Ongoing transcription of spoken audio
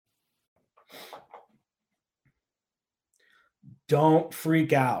don't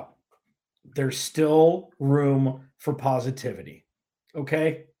freak out. There's still room for positivity.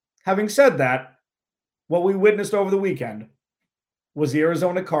 Okay? Having said that, what we witnessed over the weekend was the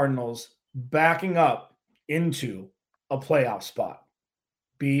Arizona Cardinals backing up into a playoff spot.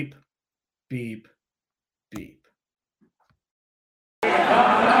 Beep, beep, beep.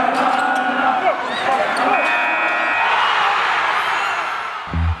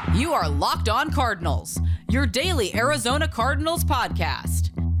 You are Locked On Cardinals, your daily Arizona Cardinals podcast.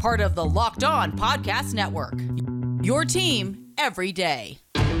 Part of the Locked On Podcast Network. Your team every day.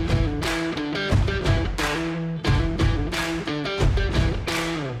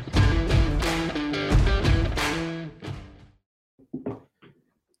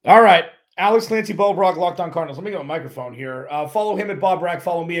 All right. Alex Clancy, Bo Brock, Locked On Cardinals. Let me get my microphone here. Follow him at Bob Brack.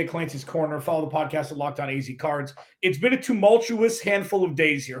 Follow me at Clancy's Corner. Follow the podcast at Locked On AZ Cards. It's been a tumultuous handful of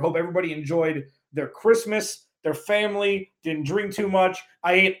days here. Hope everybody enjoyed their Christmas, their family, didn't drink too much.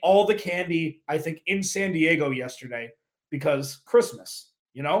 I ate all the candy, I think, in San Diego yesterday because Christmas,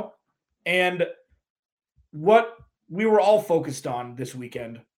 you know? And what we were all focused on this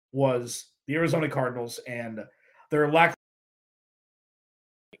weekend was the Arizona Cardinals and their lack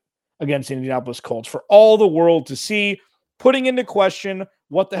against the Indianapolis Colts for all the world to see, putting into question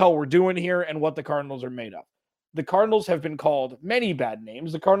what the hell we're doing here and what the Cardinals are made of. The Cardinals have been called many bad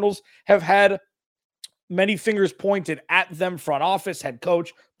names. The Cardinals have had many fingers pointed at them, front office, head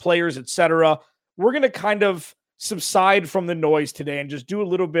coach, players, etc. We're going to kind of subside from the noise today and just do a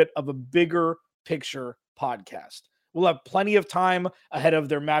little bit of a bigger picture podcast. We'll have plenty of time ahead of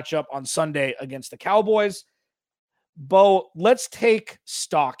their matchup on Sunday against the Cowboys. Bo, let's take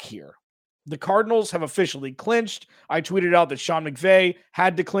stock here. The Cardinals have officially clinched. I tweeted out that Sean McVay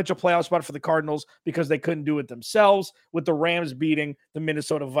had to clinch a playoff spot for the Cardinals because they couldn't do it themselves, with the Rams beating the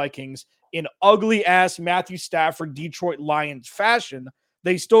Minnesota Vikings in ugly-ass Matthew Stafford Detroit Lions fashion.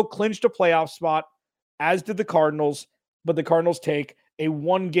 They still clinched a playoff spot, as did the Cardinals, but the Cardinals take a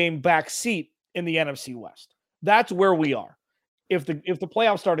one-game back seat in the NFC West. That's where we are. If the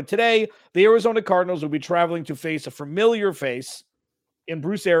playoffs started today, the Arizona Cardinals would be traveling to face a familiar face in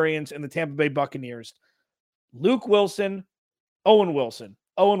Bruce Arians and the Tampa Bay Buccaneers. Owen Wilson,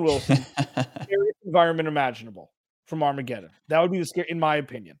 scariest environment imaginable from Armageddon. That would be the scary, in my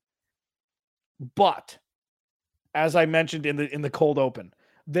opinion. But as I mentioned in the cold open,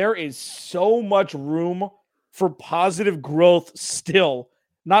 there is so much room for positive growth still,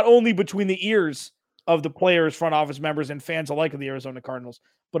 not only between the ears of the players, front office members, and fans alike of the Arizona Cardinals,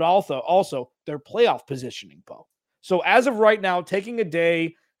 but also their playoff positioning, Bo. So as of right now, taking a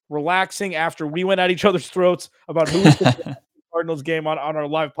day, relaxing after we went at each other's throats about who was the Cardinals game on our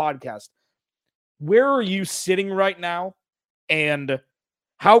live podcast. Where are you sitting right now? And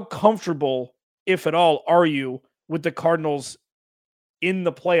how comfortable, if at all, are you with the Cardinals in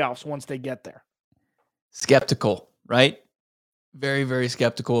the playoffs once they get there? Skeptical, right? Very, very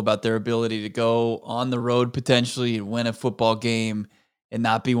skeptical about their ability to go on the road potentially and win a football game and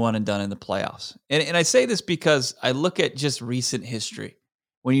not be one and done in the playoffs. And I say this because I look at just recent history.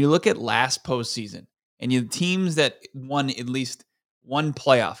 When you look at last postseason and the teams that won at least one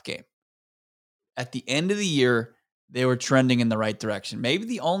playoff game, at the end of the year, they were trending in the right direction. Maybe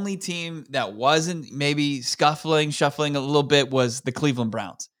the only team that wasn't maybe shuffling a little bit was the Cleveland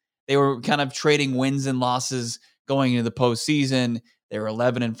Browns. They were kind of trading wins and losses going into the postseason. They were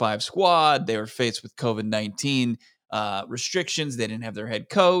 11-5 squad. They were faced with COVID-19 restrictions. They didn't have their head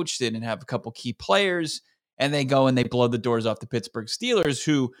coach. They didn't have a couple key players. And they go and they blow the doors off the Pittsburgh Steelers,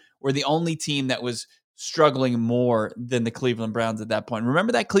 who were the only team that was struggling more than the Cleveland Browns at that point.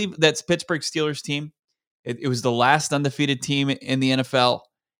 Remember that that's Pittsburgh Steelers team? It was the last undefeated team in the NFL.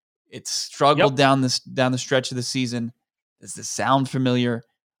 It struggled down the stretch of the season. Does this sound familiar?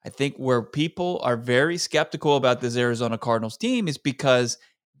 I think where people are very skeptical about this Arizona Cardinals team is because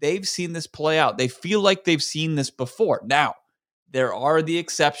they've seen this play out. They feel like they've seen this before. Now, there are the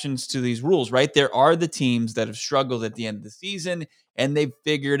exceptions to these rules, right? There are the teams that have struggled at the end of the season and they've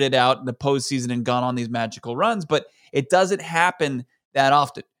figured it out in the postseason and gone on these magical runs, but it doesn't happen that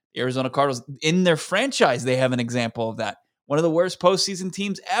often. The Arizona Cardinals, in their franchise, they have an example of that. One of the worst postseason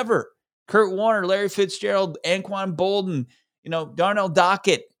teams ever. Kurt Warner, Larry Fitzgerald, Anquan Bolden, Darnell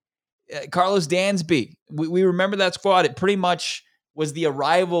Dockett, Carlos Dansby. We remember that squad. It pretty much was the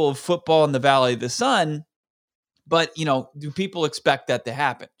arrival of football in the Valley of the Sun. But, do people expect that to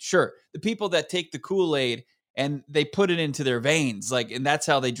happen? Sure. The people that take the Kool-Aid and they put it into their veins, and that's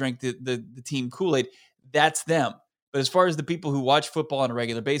how they drink the team Kool-Aid, that's them. But as far as the people who watch football on a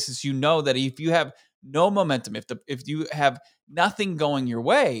regular basis, you know that if you have no momentum, if you have nothing going your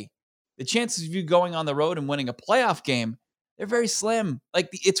way, the chances of you going on the road and winning a playoff game, they're very slim. Like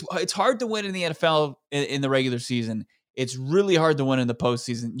it's hard to win in the NFL in the regular season. It's really hard to win in the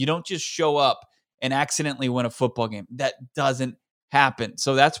postseason. You don't just show up and accidentally win a football game. That doesn't happen.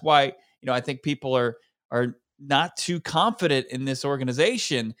 So that's why, I think people are not too confident in this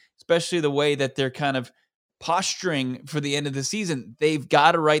organization, especially the way that they're kind of posturing for the end of the season. They've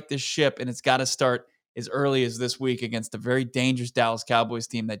got to right this ship, and it's got to start as early as this week against a very dangerous Dallas Cowboys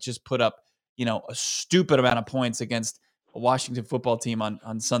team that just put up, a stupid amount of points against a Washington football team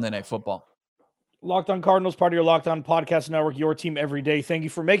on Sunday Night Football. Locked On Cardinals, part of your Locked On Podcast Network, your team every day. Thank you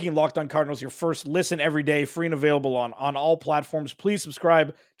for making Locked On Cardinals your first listen every day, free and available on all platforms. Please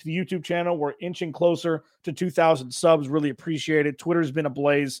subscribe to the YouTube channel. We're inching closer to 2,000 subs. Really appreciate it. Twitter's been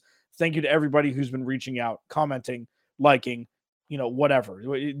ablaze. Thank you to everybody who's been reaching out, commenting, liking, whatever.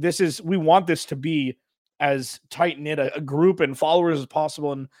 We want this to be as tight-knit a group and followers as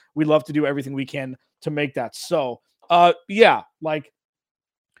possible, and we love to do everything we can to make that so.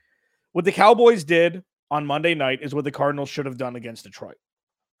 What the Cowboys did on Monday night is what the Cardinals should have done against Detroit.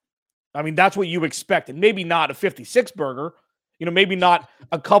 I mean, that's what you expected. Maybe not a 56-burger, maybe not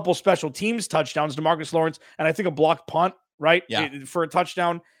a couple special teams touchdowns, DeMarcus Lawrence, and I think a blocked punt, right, for a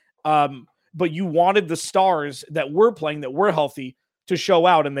touchdown. But you wanted the stars that were playing, that were healthy, to show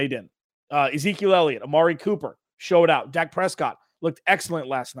out, and they didn't. Ezekiel Elliott, Amari Cooper showed out. Dak Prescott looked excellent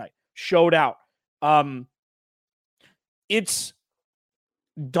last night, showed out. It's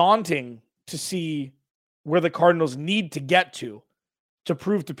daunting to see where the Cardinals need to get to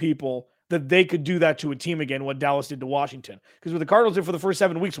prove to people that they could do that to a team again, what Dallas did to Washington. Because what the Cardinals did for the first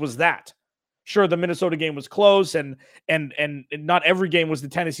 7 weeks was that. Sure, the Minnesota game was close, and not every game was the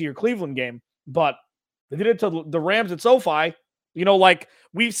Tennessee or Cleveland game, but they did it to the Rams at SoFi.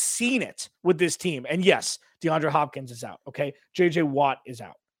 We've seen it with this team. And yes, DeAndre Hopkins is out. Okay, JJ Watt is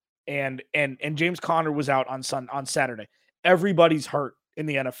out, and James Conner was out on Saturday. Everybody's hurt in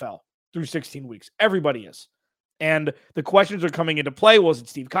the NFL through 16 weeks. Everybody is. And the questions are coming into play. Was it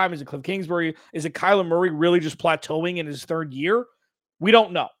Steve Keim? Is it Cliff Kingsbury? Is it Kyler Murray really just plateauing in his third year? We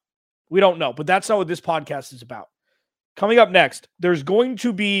don't know. But that's not what this podcast is about. Coming up next, there's going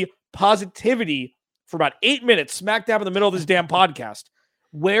to be positivity for about 8 minutes, smack dab in the middle of this damn podcast,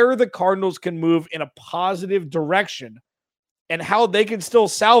 where the Cardinals can move in a positive direction and how they can still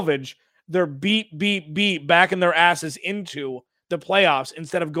salvage their beat back in their asses into the playoffs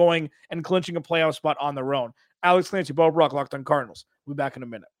instead of going and clinching a playoff spot on their own. Alex Clancy, Bo Brock, Locked On Cardinals. We'll be back in a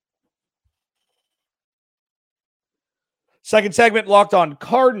minute. Second segment, Locked On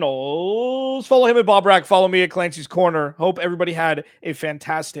Cardinals. Follow him at Bob Brack. Follow me at Clancy's Corner. Hope everybody had a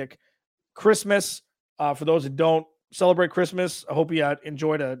fantastic Christmas. For those that don't celebrate Christmas, I hope you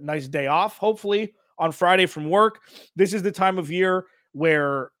enjoyed a nice day off, hopefully, on Friday from work. This is the time of year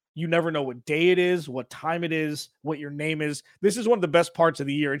where you never know what day it is, what time it is, what your name is. This is one of the best parts of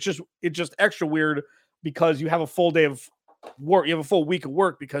the year. It's just extra weird because you have a full day of work. You have a full week of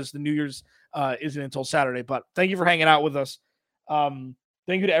work because the New Year's isn't until Saturday. But thank you for hanging out with us. Thank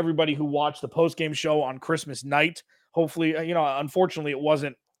you to everybody who watched the post-game show on Christmas night. Hopefully, unfortunately, it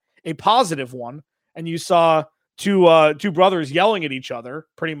wasn't a positive one, and you saw two brothers yelling at each other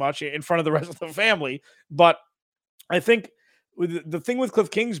pretty much in front of the rest of the family. But I think the thing with Cliff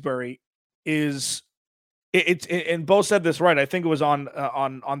Kingsbury is and Bo said this right. I think it was on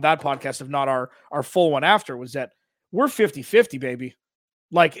that podcast, if not our full one after, was that we're 50-50, baby.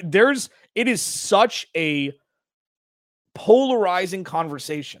 It is such a polarizing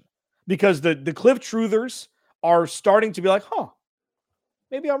conversation because the Cliff truthers are starting to be like,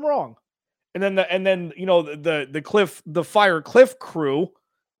 maybe I'm wrong. And then the Fire Cliff crew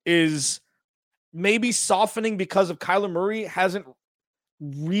is maybe softening because of Kyler Murray hasn't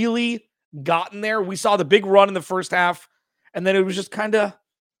really gotten there. We saw the big run in the first half, and then it was just kind of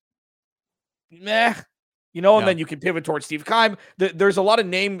meh, and then you can pivot towards Steve Keim. There's a lot of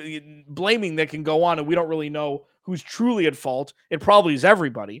name blaming that can go on, and we don't really know who's truly at fault. It probably is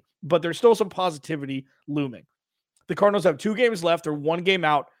everybody, but there's still some positivity looming. The Cardinals have 2 games left. They're 1 game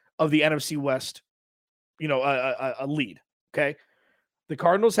out of the NFC West, a lead, okay? The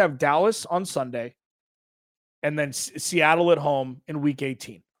Cardinals have Dallas on Sunday and then Seattle at home in Week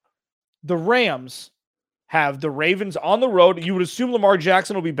 18. The Rams have the Ravens on the road. You would assume Lamar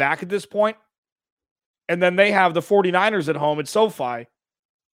Jackson will be back at this point. And then they have the 49ers at home at SoFi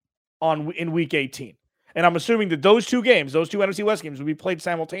in Week 18. And I'm assuming that those 2 games, those 2 NFC West games, will be played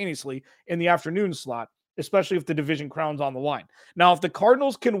simultaneously in the afternoon slot, especially if the division crown's on the line. Now, if the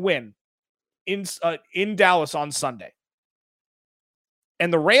Cardinals can win in Dallas on Sunday,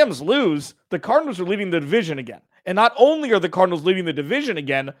 and the Rams lose, the Cardinals are leading the division again. And not only are the Cardinals leading the division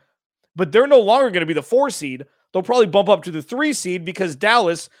again, but they're no longer going to be the 4 seed. They'll probably bump up to the 3 seed because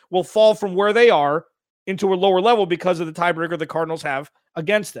Dallas will fall from where they are into a lower level because of the tiebreaker the Cardinals have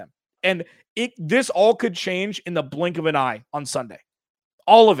against them. And this all could change in the blink of an eye on Sunday.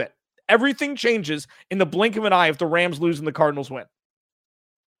 All of it. Everything changes in the blink of an eye if the Rams lose and the Cardinals win.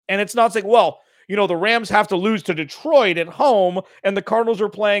 And it's not saying, well, the Rams have to lose to Detroit at home and the Cardinals are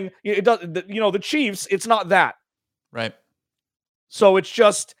playing, the Chiefs. It's not that. Right. So it's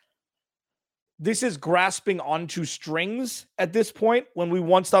just, this is grasping onto strings at this point when we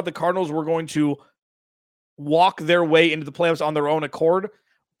once thought the Cardinals were going to walk their way into the playoffs on their own accord.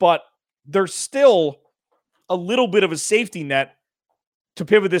 But there's still a little bit of a safety net to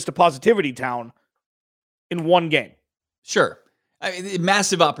pivot this to positivity town in one game. Sure. I mean,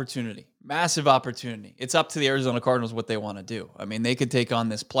 massive opportunity. It's up to the Arizona Cardinals what they want to do. I mean, they could take on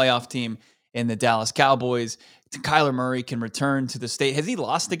this playoff team in the Dallas Cowboys. Kyler Murray can return to the state. Has he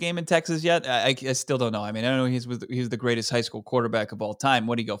lost a game in Texas yet? I still don't know. I mean, I know he's the greatest high school quarterback of all time.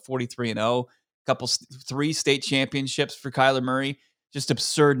 What did he go, 43-0? Three state championships for Kyler Murray. Just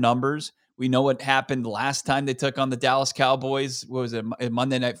absurd numbers. We know what happened last time they took on the Dallas Cowboys. What was it, a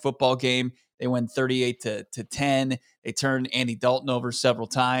Monday Night Football game? They went 38-10. They turned Andy Dalton over several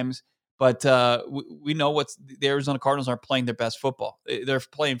times. But we know the Arizona Cardinals aren't playing their best football. They're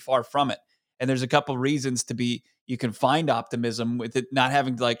playing far from it. And there's a couple reasons you can find optimism with it, not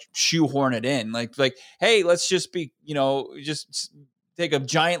having to shoehorn it in. Like, hey, let's just be, just take a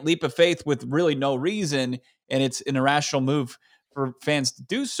giant leap of faith with really no reason. And it's an irrational move for fans to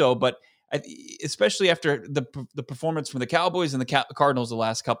do so. But especially after the performance from the Cowboys and the Cardinals the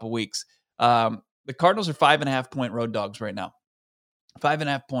last couple of weeks, the Cardinals are 5.5-point road dogs right now.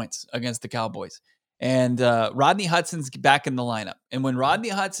 5.5 points against the Cowboys. And Rodney Hudson's back in the lineup. And when Rodney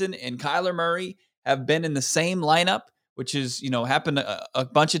Hudson and Kyler Murray have been in the same lineup, which is, happened a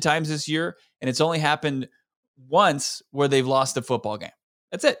bunch of times this year, and it's only happened once where they've lost a football game.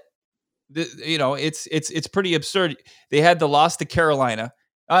 That's it. It's pretty absurd. They had the loss to Carolina.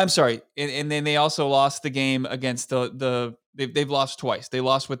 I'm sorry. And then they also lost the game against they've lost twice. They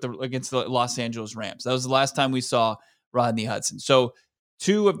lost against the Los Angeles Rams. That was the last time we saw Rodney Hudson. So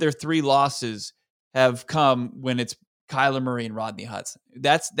 2 of their 3 losses have come when it's Kyler Murray and Rodney Hudson.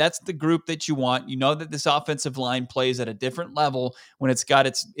 That's the group that you want. You know that this offensive line plays at a different level when it's got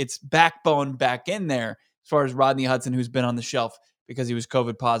its backbone back in there, as far as Rodney Hudson, who's been on the shelf because he was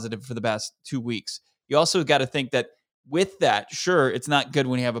COVID positive for the past 2 weeks. You also got to think that with that, sure, it's not good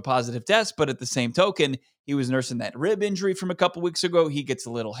when you have a positive test, but at the same token, he was nursing that rib injury from a couple weeks ago. He gets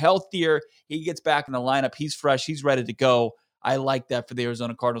a little healthier. He gets back in the lineup. He's fresh. He's ready to go. I like that for the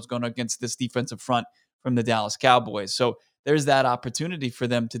Arizona Cardinals going against this defensive front from the Dallas Cowboys. So there's that opportunity for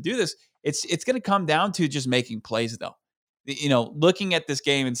them to do this. It's going to come down to just making plays, though. Looking at this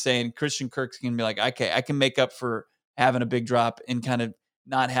game and saying Christian Kirk's going to be like, okay, I can make up for having a big drop and kind of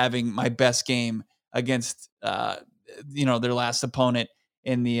not having my best game against, their last opponent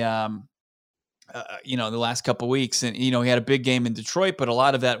in the, the last couple of weeks. And, he had a big game in Detroit, but a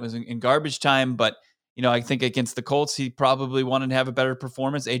lot of that was in garbage time. But, I think against the Colts, he probably wanted to have a better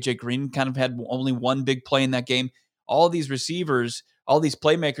performance. AJ Green kind of had only one big play in that game. All these receivers, all these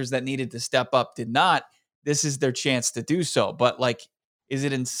playmakers that needed to step up did not. This is their chance to do so. But is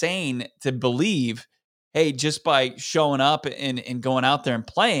it insane to believe, hey, just by showing up and going out there and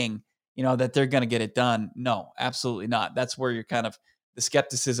playing, that they're going to get it done? No, absolutely not. That's where you're kind of, the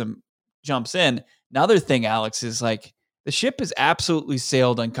skepticism jumps in. Another thing, Alex, is the ship has absolutely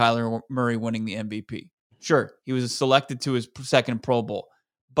sailed on Kyler Murray winning the MVP. Sure, he was selected to his second Pro Bowl,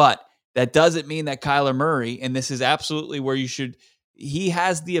 but that doesn't mean that Kyler Murray, and this is absolutely where he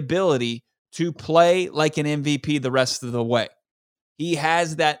has the ability to play like an MVP the rest of the way. He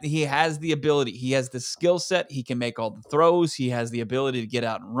has the ability. He has the skill set. He can make all the throws. He has the ability to get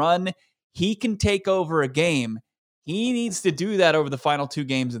out and run. He can take over a game. He needs to do that over the final 2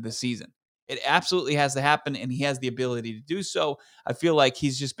 games of the season. It absolutely has to happen, and he has the ability to do so. I feel like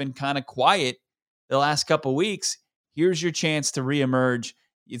he's just been kind of quiet the last couple of weeks. Here's your chance to reemerge.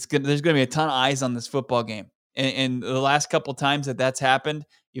 There's going to be a ton of eyes on this football game. And the last couple of times that's happened,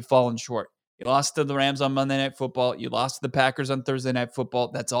 you've fallen short. You lost to the Rams on Monday Night Football. You lost to the Packers on Thursday Night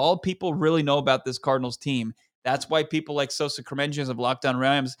Football. That's all people really know about this Cardinals team. That's why people like Sosa Kremenjas of Locked On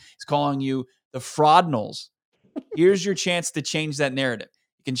Rams is calling you the Fraudnals. Here's your chance to change that narrative.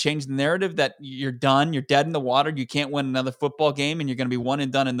 You can change the narrative that you're done, you're dead in the water, you can't win another football game, and you're going to be one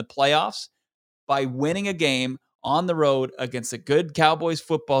and done in the playoffs by winning a game on the road against a good Cowboys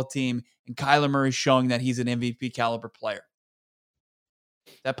football team, and Kyler Murray showing that he's an MVP caliber player.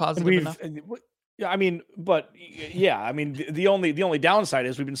 Is that positive enough? Yeah, the only downside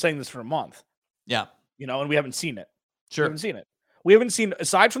is we've been saying this for a month. Yeah. and we haven't seen it. Sure. We haven't seen it. We haven't seen,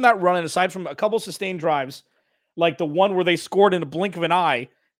 aside from that run and aside from a couple sustained drives, like the one where they scored in a blink of an eye,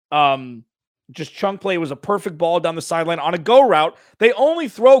 just chunk play was a perfect ball down the sideline on a go route. They only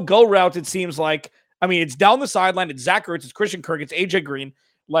throw go routes, it seems like. I mean, it's down the sideline. It's Zach Ertz, it's Christian Kirk, it's AJ Green.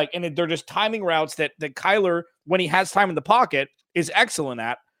 They're just timing routes that Kyler, when he has time in the pocket, is excellent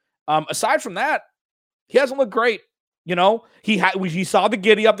at. Aside from that, he hasn't looked great. He saw the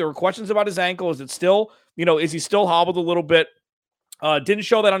giddy up. There were questions about his ankle. Is it still, is he still hobbled a little bit? Didn't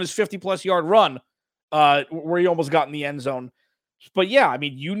show that on his 50-plus yard run where he almost got in the end zone. But yeah, I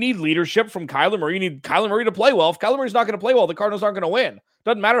mean, you need leadership from Kyler Murray. You need Kyler Murray to play well. If Kyler Murray's not going to play well, the Cardinals aren't going to win.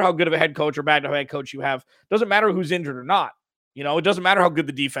 Doesn't matter how good of a head coach or bad of a head coach you have. Doesn't matter who's injured or not. It doesn't matter how good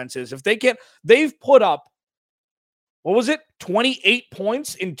the defense is. If they've put up, 28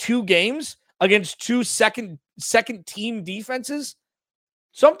 points in 2 games against 2 second team defenses.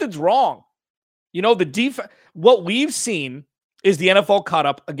 Something's wrong. The defense, what we've seen is the NFL caught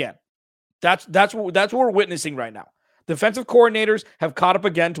up again. That's what we're witnessing right now. Defensive coordinators have caught up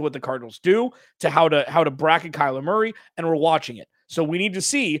again to what the Cardinals do, to how to bracket Kyler Murray, and we're watching it. So we need to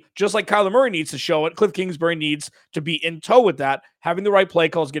see, just like Kyler Murray needs to show it, Cliff Kingsbury needs to be in tow with that, having the right play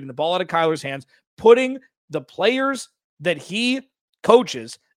calls, getting the ball out of Kyler's hands, putting the players that he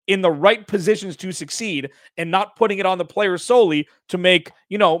coaches in the right positions to succeed, and not putting it on the players solely to make,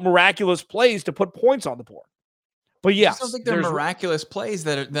 miraculous plays to put points on the board. But yes, I don't think they're miraculous plays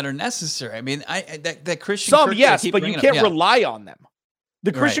that are necessary. I mean, that Christian Kirk, yes, but you can't rely on them.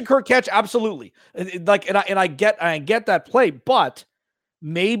 The Christian Kirk catch, absolutely. And I get that play, but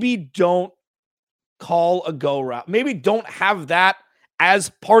maybe don't call a go route. Maybe don't have that as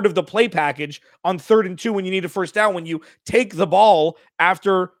part of the play package on 3rd and 2 when you need a first down, when you take the ball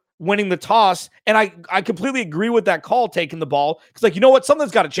after winning the toss. And I completely agree with that call, taking the ball. It's you know what?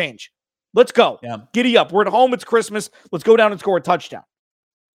 Something's got to change. Let's go. Yeah. Giddy up. We're at home. It's Christmas. Let's go down and score a touchdown.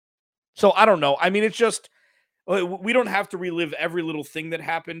 So I don't know. I mean, it's just, we don't have to relive every little thing that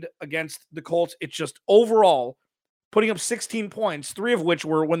happened against the Colts. It's just overall putting up 16 points, 3 of which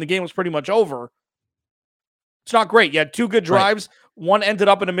were when the game was pretty much over. It's not great. You had 2 good drives. Right. One ended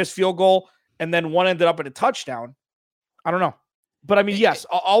up in a missed field goal, and then one ended up in a touchdown. I don't know. But I mean, yes,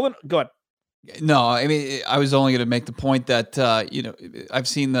 go ahead. No, I mean, I was only going to make the point that, I've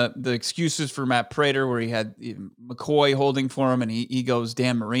seen the excuses for Matt Prater where he had McCoy holding for him, and he goes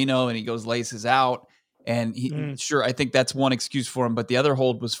Dan Marino, and he goes laces out. And sure, I think that's one excuse for him, but the other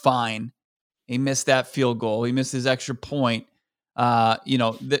hold was fine. He missed that field goal. He missed his extra point.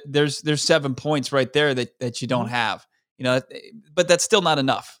 There's 7 points right there that you don't have, but that's still not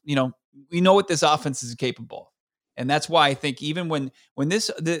enough. We know what this offense is capable of. And that's why I think even when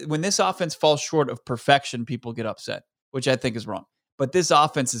this offense falls short of perfection, people get upset, which I think is wrong. But this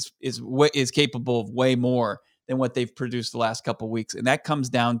offense is capable of way more than what they've produced the last couple of weeks, and that comes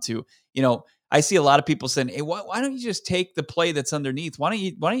down to, I see a lot of people saying, "Hey, why don't you just take the play that's underneath? Why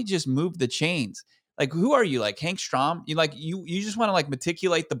don't you just move the chains? Like, who are you? Like Hank Strom? You just want to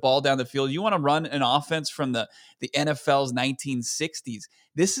meticulate the ball down the field. You want to run an offense from the NFL's 1960s.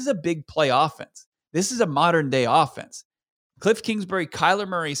 This is a big play offense. This is a modern day offense. Cliff Kingsbury, Kyler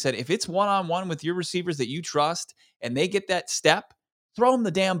Murray said, if it's one-on-one with your receivers that you trust and they get that step, throw him the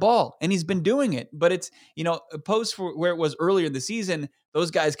damn ball. And he's been doing it. But it's, opposed for where it was earlier in the season,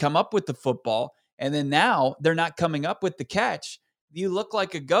 those guys come up with the football. And then now they're not coming up with the catch. You look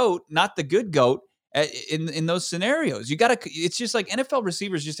like a goat, not the good goat in those scenarios. It's just like NFL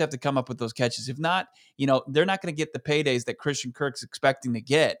receivers just have to come up with those catches. If not, they're not going to get the paydays that Christian Kirk's expecting to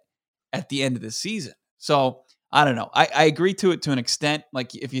get at the end of the season. So I don't know. I agree to it to an extent.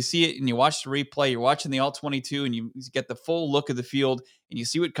 Like if you see it and you watch the replay, you're watching the all-22 and you get the full look of the field and you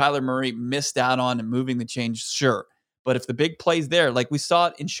see what Kyler Murray missed out on and moving the change, sure. But if the big play's there, like we saw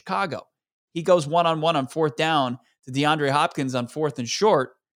it in Chicago, he goes one-on-one on 4th down to DeAndre Hopkins on 4th and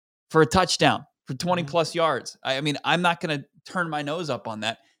short for a touchdown for 20-plus yards. I mean, I'm not going to turn my nose up on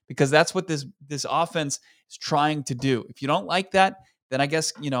that because that's what this offense is trying to do. If you don't like that, then I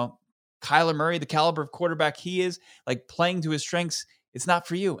guess, Kyler Murray, the caliber of quarterback he is, like playing to his strengths, it's not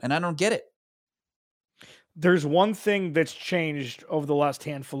for you. And I don't get it. There's one thing that's changed over the last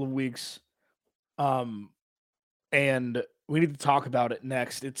handful of weeks. And we need to talk about it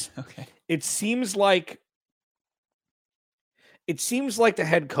next. It seems like the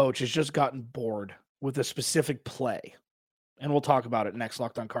head coach has just gotten bored with a specific play. And we'll talk about it next.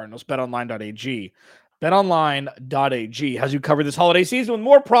 Locked on Cardinals, betonline.ag. BetOnline.ag has you covered this holiday season with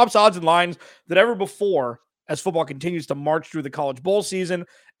more props, odds, and lines than ever before as football continues to march through the college bowl season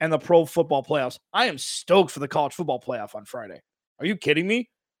and the pro football playoffs. I am stoked for the college football playoff on Friday. Are you kidding me?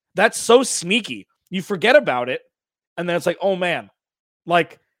 That's so sneaky. You forget about it, and then it's like, oh man,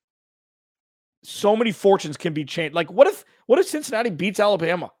 like so many fortunes can be changed. Like, what if Cincinnati beats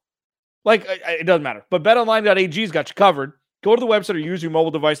Alabama? Like, it doesn't matter. But BetOnline.ag's got you covered. Go to the website or use your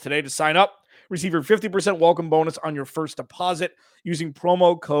mobile device today to sign up. Receive your 50% welcome bonus on your first deposit using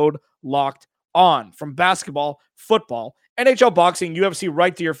promo code LOCKEDON. From basketball, football, NHL boxing, UFC,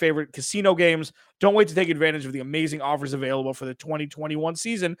 right to your favorite casino games. Don't wait to take advantage of the amazing offers available for the 2021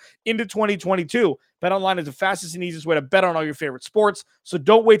 season into 2022. BetOnline is the fastest and easiest way to bet on all your favorite sports, so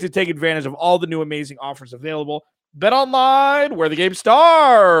don't wait to take advantage of all the new amazing offers available. BetOnline, where the game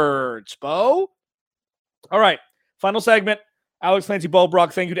starts, Bo. All right, final segment. Alex Clancy, Bo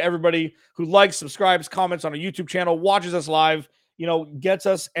Brock, thank you to everybody who likes, subscribes, comments on our YouTube channel, watches us live, gets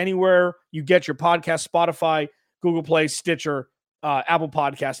us anywhere you get your podcast, Spotify, Google Play, Stitcher, Apple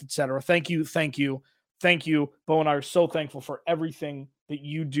Podcasts, etc. Thank you. Bo and I are so thankful for everything that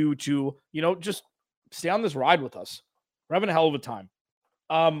you do to, just stay on this ride with us. We're having a hell of a time.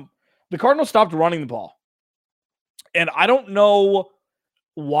 The Cardinals stopped running the ball. And I don't know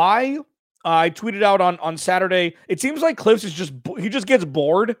why. I tweeted out on Saturday. It seems like Cliffs he just gets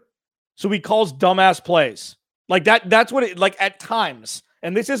bored. So he calls dumbass plays. Like that's what it, like at times.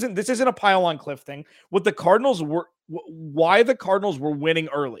 And this isn't a pile on Cliff thing. Why the Cardinals were winning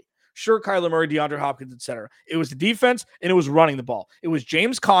early. Sure, Kyler Murray, DeAndre Hopkins, etc. It was the defense and it was running the ball. It was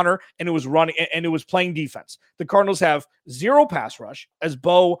James Conner and it was running and it was playing defense. The Cardinals have zero pass rush, as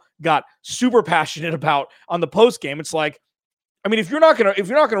Bo got super passionate about on the post game. It's like, I mean, if you're not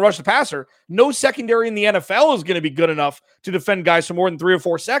gonna rush the passer, no secondary in the NFL is going to be good enough to defend guys for more than 3 or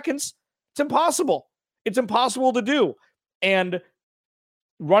 4 seconds. It's impossible. It's impossible to do. And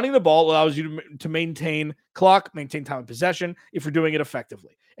running the ball allows you to maintain clock, maintain time of possession if you're doing it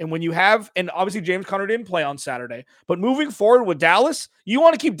effectively. And when you have, and obviously James Conner didn't play on Saturday, but moving forward with Dallas, you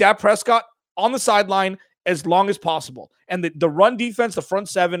want to keep Dak Prescott on the sideline as long as possible. And the run defense, the front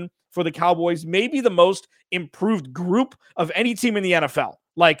seven for the Cowboys, may be the most improved group of any team in the NFL.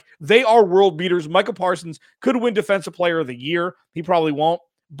 Like, they are world beaters. Micah Parsons could win Defensive Player of the Year. He probably won't,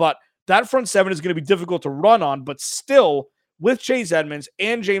 but that front seven is going to be difficult to run on. But still, with Chase Edmonds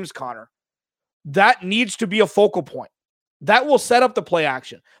and James Conner, that needs to be a focal point. That will set up the play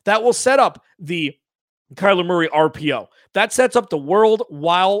action. That will set up the Kyler Murray RPO. That sets up the world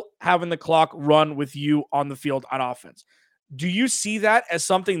while having the clock run with you on the field on offense. Do you see that as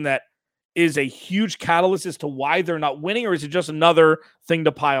something that is a huge catalyst as to why they're not winning, or is it just another thing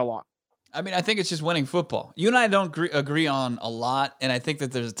to pile on? I mean, I think it's just winning football. You and I don't agree on a lot, and I think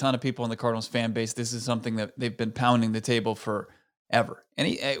that there's a ton of people in the Cardinals fan base. This is something that they've been pounding the table forever.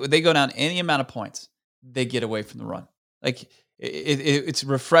 They go down any amount of points, they get away from the run. Like, it's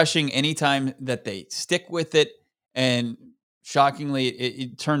refreshing anytime that they stick with it, and shockingly,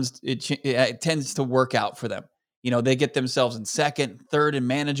 it tends to work out for them. They get themselves in second, third, and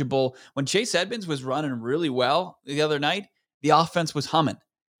manageable. When Chase Edmonds was running really well the other night, the offense was humming.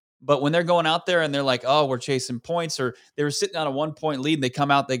 But when they're going out there and they're like, oh, we're chasing points, or they were sitting on a 1-point lead and they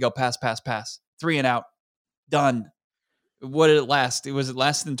come out, they go pass, 3 and out, done. What did it last? Was it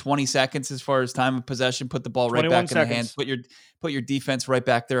less than 20 seconds as far as time of possession? Put the ball right back in the hands. Put your defense right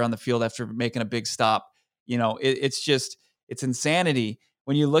back there on the field after making a big stop. It's insanity.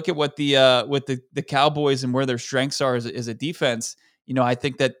 When you look at what the Cowboys and where their strengths are as a defense, I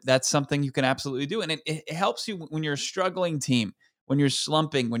think that's something you can absolutely do. And it helps you when you're a struggling team, when you're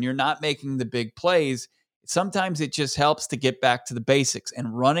slumping, when you're not making the big plays. Sometimes it just helps to get back to the basics.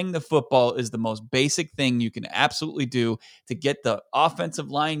 And running the football is the most basic thing you can absolutely do to get the offensive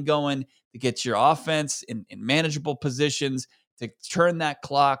line going, to get your offense in manageable positions, to turn that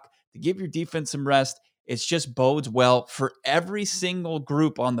clock, to give your defense some rest. It just bodes well for every single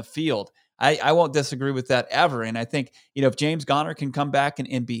group on the field. I won't disagree with that ever. And I think, if James Conner can come back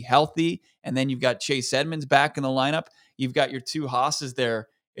and be healthy, and then you've got Chase Edmonds back in the lineup, you've got your two Hosses there.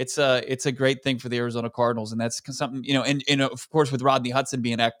 It's a great thing for the Arizona Cardinals. And that's something, and of course with Rodney Hudson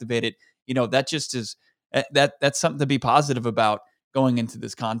being activated, that just is, that's something to be positive about going into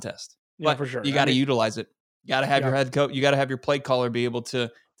this contest. Yeah, but for sure. You got to utilize it. You got to have your head coach. You got to have your play caller be able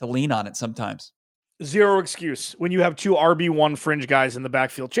to lean on it sometimes. Zero excuse when you have two RB1 fringe guys in the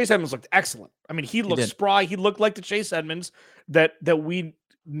backfield. Chase Edmonds looked excellent. I mean, he looked spry. He looked like the Chase Edmonds that we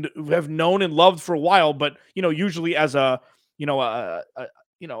have known and loved for a while, but usually as a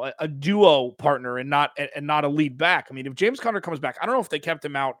duo partner and not a lead back. I mean, if James Conner comes back, I don't know if they kept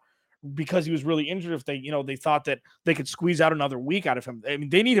him out because he was really injured. If they thought that they could squeeze out another week out of him. I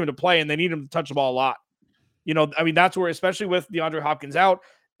mean, they need him to play and they need him to touch the ball a lot. That's where, especially with DeAndre Hopkins out,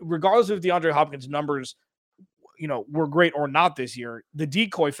 regardless of DeAndre Hopkins' numbers, were great or not this year, the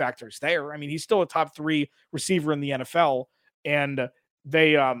decoy factor is there. I mean, he's still a top 3 receiver in the NFL, and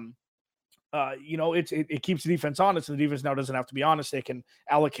they, it keeps the defense honest, and the defense now doesn't have to be honest. They can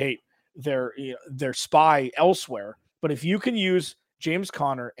allocate their spy elsewhere. But if you can use James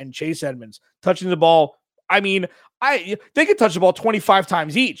Conner and Chase Edmonds touching the ball, I mean, they could touch the ball 25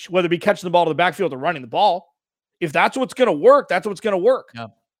 times each, whether it be catching the ball to the backfield or running the ball. If that's what's going to work, that's what's going to work. Yeah.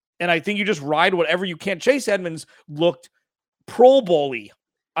 And I think you just ride whatever you can. Chase Edmonds looked Pro Bowl-y,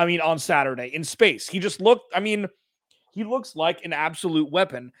 on Saturday in space. He just looked, he looks like an absolute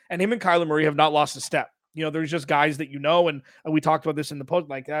weapon. And him and Kyler Murray have not lost a step. There's just guys that and we talked about this in the post,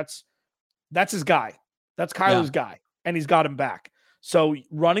 like that's his guy. That's Kyler's guy. And he's got him back. So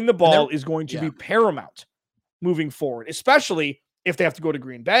running the ball is going to be paramount moving forward, especially if they have to go to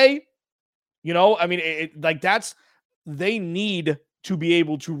Green Bay. They need to be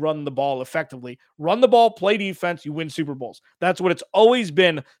able to run the ball effectively. Run the ball, play defense, you win Super Bowls. That's what it's always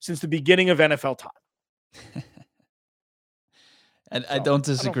been since the beginning of NFL time. And I don't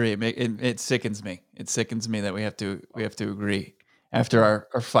disagree. It sickens me. It sickens me that we have to agree after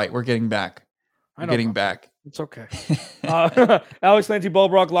our fight. We're getting back. We're getting back. It's okay. Alex Clancy,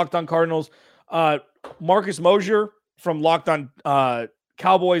 Bulbrock, Locked On Cardinals. Marcus Mosher from Locked On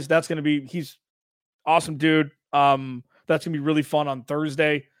Cowboys. He's awesome, dude. That's gonna be really fun on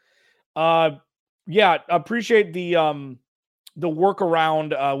Thursday. Appreciate the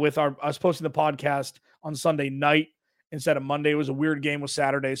workaround with us posting the podcast on Sunday night instead of Monday. It was a weird game with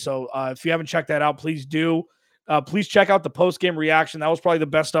Saturday, so if you haven't checked that out, please do. Please check out the post-game reaction. That was probably the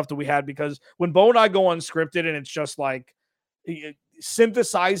best stuff that we had, because when Bo and I go unscripted and it's just like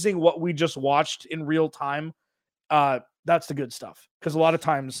synthesizing what we just watched in real time, that's the good stuff. Because a lot of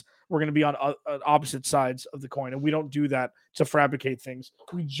times we're going to be on opposite sides of the coin, and we don't do that to fabricate things.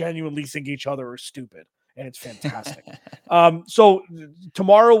 We genuinely think each other are stupid, and it's fantastic. So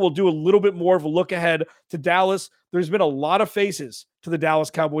tomorrow we'll do a little bit more of a look ahead to Dallas. There's been a lot of faces to the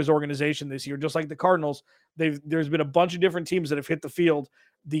Dallas Cowboys organization this year, just like the Cardinals. There's been a bunch of different teams that have hit the field.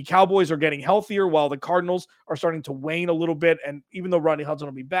 The Cowboys are getting healthier while the Cardinals are starting to wane a little bit. And even though Rodney Hudson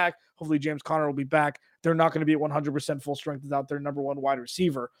will be back, hopefully James Conner will be back, they're not going to be at 100% full strength without their number 1 wide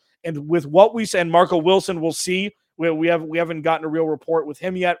receiver. And with what we said, Marco Wilson, we'll see. We haven't gotten a real report with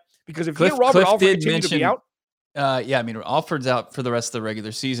him yet, because if Robert Alford continue to be out. Alford's out for the rest of the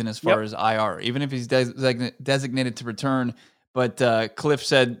regular season as far as IR, even if he's designated to return. But Cliff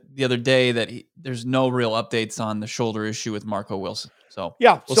said the other day that there's no real updates on the shoulder issue with Marco Wilson. So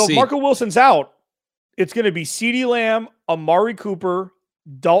we'll see. Marco Wilson's out. It's going to be CeeDee Lamb, Amari Cooper,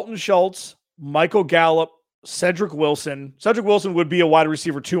 Dalton Schultz, Michael Gallup, Cedric Wilson. Cedric Wilson would be a wide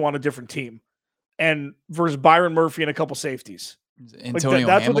receiver 2 on a different team, and versus Byron Murphy and a couple safeties. Antonio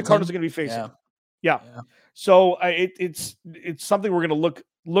that's Hamilton? what the Cardinals are going to be facing. Yeah. So it's something we're going to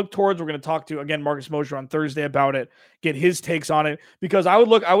look towards. We're going to talk to, again, Marcus Mosher on Thursday about it, get his takes on it, because I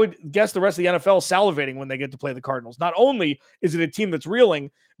would guess the rest of the NFL is salivating when they get to play the Cardinals. Not only is it a team that's reeling,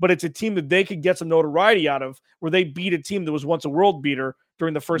 but it's a team that they could get some notoriety out of, where they beat a team that was once a world beater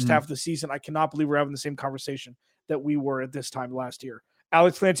during the first half of the season. I cannot believe we're having the same conversation that we were at this time last year.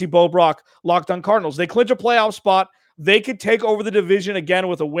 Alex Clancy, Bo Brock, Locked On Cardinals. They clinch a playoff spot. They could take over the division again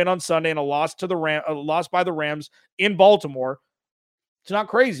with a win on Sunday and a loss by the Rams in Baltimore. It's not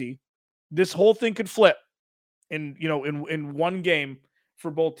crazy. This whole thing could flip in one game for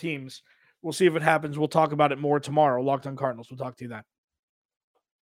both teams. We'll see if it happens. We'll talk about it more tomorrow. Locked On Cardinals. We'll talk to you then.